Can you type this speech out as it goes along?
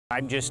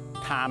I'm just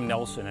Tom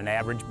Nelson, an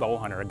average bow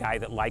hunter, a guy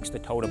that likes to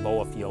tote a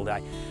bow afield.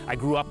 I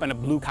grew up in a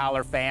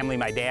blue-collar family.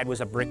 My dad was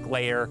a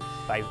bricklayer.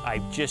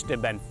 I just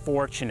have been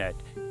fortunate.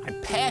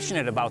 I'm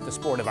passionate about the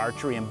sport of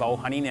archery and bow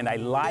hunting, and I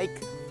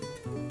like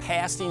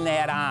passing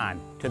that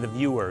on to the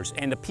viewers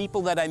and the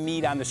people that I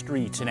meet on the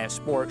streets and at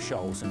sport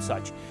shows and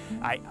such.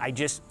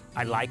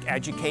 I like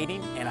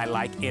educating and I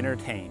like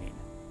entertaining.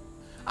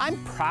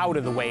 I'm proud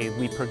of the way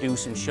we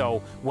produce and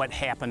show what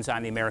happens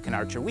on the American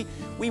Archer. We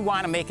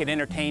want to make it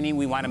entertaining,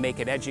 we want to make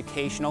it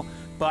educational,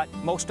 but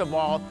most of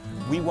all,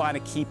 we want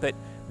to keep it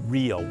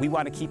real. We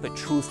want to keep it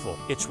truthful.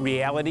 It's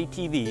reality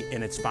TV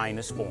in its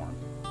finest form.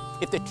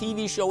 If the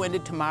TV show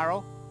ended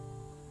tomorrow,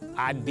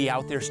 I'd be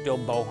out there still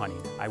bow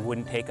hunting. I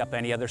wouldn't take up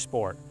any other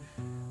sport.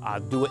 I'll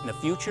do it in the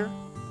future.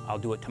 I'll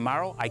do it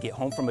tomorrow. I get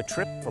home from a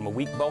trip, from a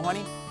week bow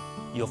hunting.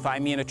 You'll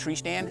find me in a tree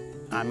stand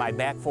on my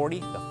back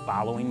 40 the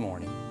following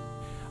morning.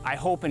 I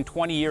hope in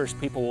 20 years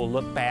people will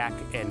look back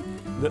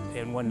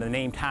and when the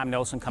name Tom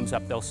Nelson comes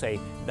up, they'll say,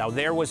 now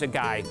there was a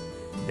guy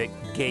that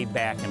gave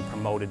back and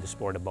promoted the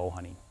sport of bow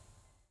hunting.